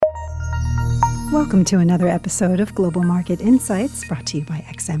Welcome to another episode of Global Market Insights, brought to you by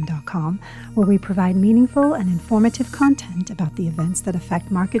XM.com, where we provide meaningful and informative content about the events that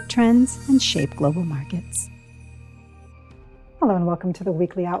affect market trends and shape global markets. Hello and welcome to the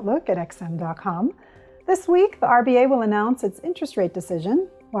Weekly Outlook at XM.com. This week, the RBA will announce its interest rate decision,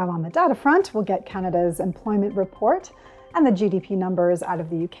 while on the data front, we'll get Canada's employment report and the GDP numbers out of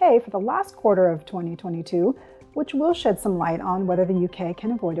the UK for the last quarter of 2022, which will shed some light on whether the UK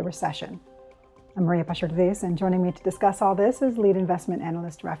can avoid a recession. I'm Maria Pachardez, and joining me to discuss all this is lead investment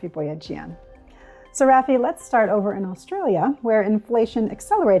analyst Rafi Boyadjian. So Rafi, let's start over in Australia, where inflation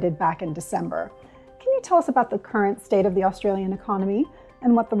accelerated back in December. Can you tell us about the current state of the Australian economy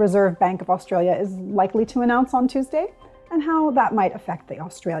and what the Reserve Bank of Australia is likely to announce on Tuesday, and how that might affect the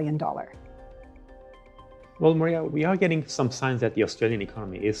Australian dollar? Well, Maria, we are getting some signs that the Australian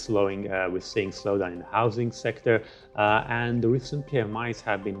economy is slowing. We're seeing slowdown in the housing sector, and the recent PMIs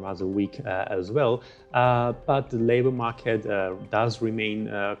have been rather weak as well. But the labor market does remain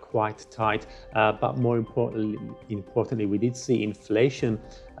quite tight. But more importantly, we did see inflation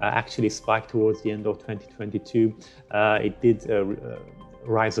actually spike towards the end of 2022. It did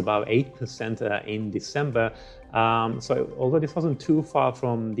rise above 8% in December. So although this wasn't too far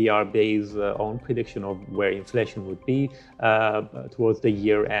from the RBA's own prediction of where inflation would be towards the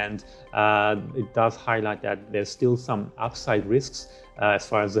year end, it does highlight that there's still some upside risks as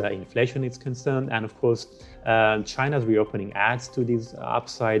far as inflation is concerned. And of course, China's reopening adds to these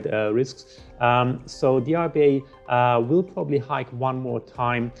upside risks. So the RBA will probably hike one more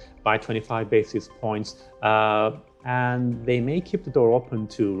time by 25 basis points. And they may keep the door open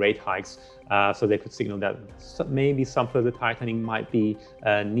to rate hikes, so they could signal that maybe some further tightening might be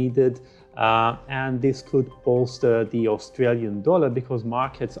needed. And this could bolster the Australian dollar because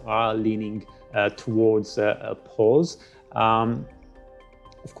markets are leaning towards a pause.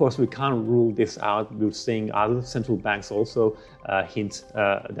 Of course, we can't rule this out. We're seeing other central banks also hint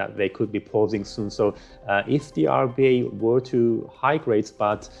that they could be pausing soon. So if the RBA were to hike rates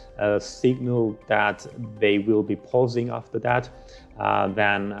but signal that they will be pausing after that,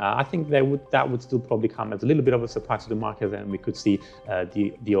 then I think that would still probably come as a little bit of a surprise to the market, and we could see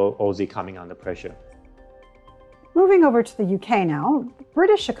the Aussie coming under pressure. Moving over to the UK now, the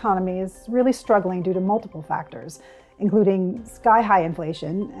British economy is really struggling due to multiple factors, including sky-high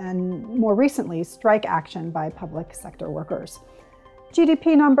inflation and, more recently, strike action by public sector workers.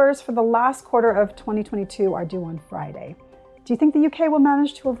 GDP numbers for the last quarter of 2022 are due on Friday. Do you think the UK will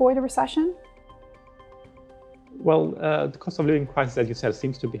manage to avoid a recession? Well, the cost of living crisis, as you said,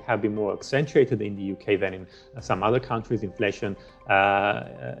 seems to have been more accentuated in the UK than in some other countries. Inflation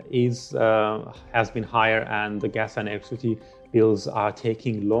has been higher, and the gas and electricity bills are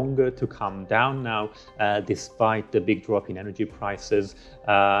taking longer to come down now, despite the big drop in energy prices.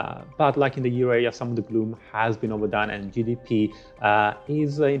 But like in the euro area, some of the gloom has been overdone, and GDP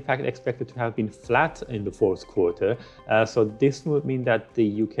is in fact expected to have been flat in the fourth quarter. So this would mean that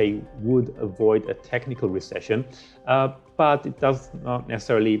the UK would avoid a technical recession, but it does not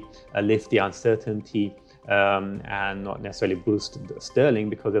necessarily lift the uncertainty and not necessarily boost sterling,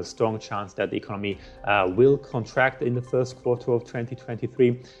 because there's a strong chance that the economy will contract in the first quarter of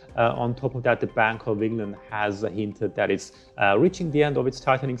 2023. On top of that, the Bank of England has hinted that it's reaching the end of its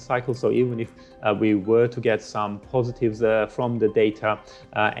tightening cycle. So even if we were to get some positives from the data,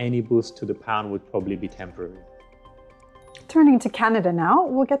 any boost to the pound would probably be temporary. Turning to Canada now,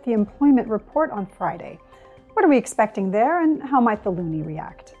 we'll get the employment report on Friday. What are we expecting there, and how might the loonie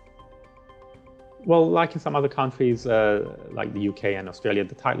react? Well, like in some other countries, like the UK and Australia,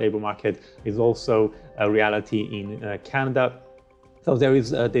 the tight labor market is also a reality in Canada. So there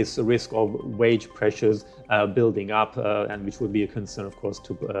is this risk of wage pressures building up, and which would be a concern, of course,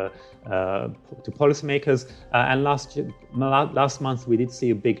 to policymakers. And last month, we did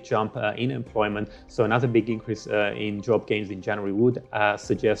see a big jump in employment. So another big increase in job gains in January would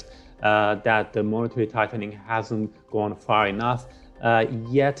suggest that the monetary tightening hasn't gone far enough.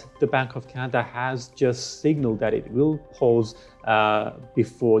 Yet the Bank of Canada has just signaled that it will pause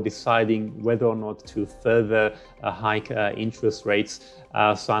before deciding whether or not to further hike interest rates.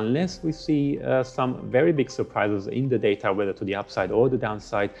 So unless we see some very big surprises in the data, whether to the upside or the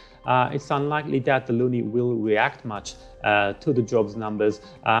downside, it's unlikely that the loonie will react much to the jobs numbers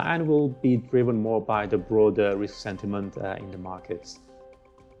and will be driven more by the broader risk sentiment in the markets.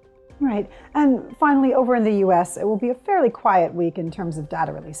 Right. And finally, over in the US, it will be a fairly quiet week in terms of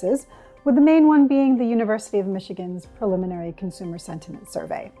data releases, with the main one being the University of Michigan's preliminary consumer sentiment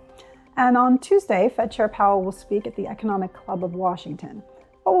survey. And on Tuesday, Fed Chair Powell will speak at the Economic Club of Washington.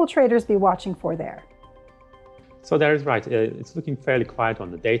 What will traders be watching for there? So that is right. It's looking fairly quiet on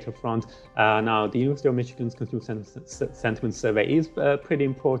the data front. Now, the University of Michigan's Consumer Sentiment Survey is pretty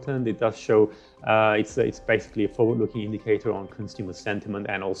important. It does show it's basically a forward-looking indicator on consumer sentiment,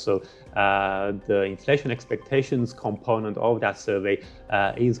 and also the inflation expectations component of that survey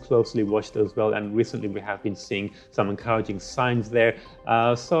is closely watched as well. And recently, we have been seeing some encouraging signs there.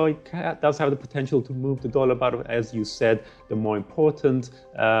 So it does have the potential to move the dollar. But as you said, the more important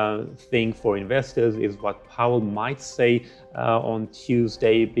thing for investors is what Powell might say on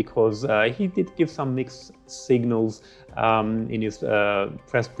Tuesday, because he did give some mixed signals in his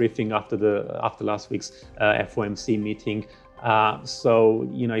press briefing after last week's FOMC meeting. So,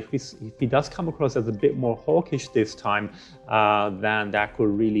 if he does come across as a bit more hawkish this time, then that could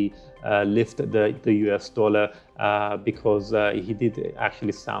really lift the US dollar, because he did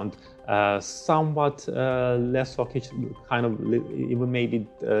actually sound somewhat less hawkish, kind of even maybe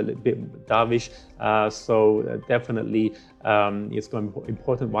a bit dovish. So definitely it's going to be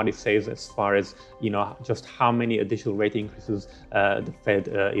important what he says as far as, just how many additional rate increases the Fed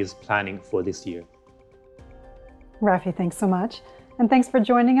is planning for this year. Rafi, thanks so much. And thanks for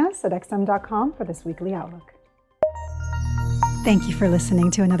joining us at XM.com for this weekly outlook. Thank you for listening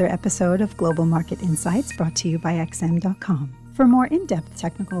to another episode of Global Market Insights, brought to you by XM.com. For more in-depth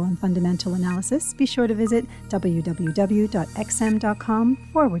technical and fundamental analysis, be sure to visit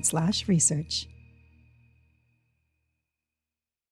www.xm.com/research.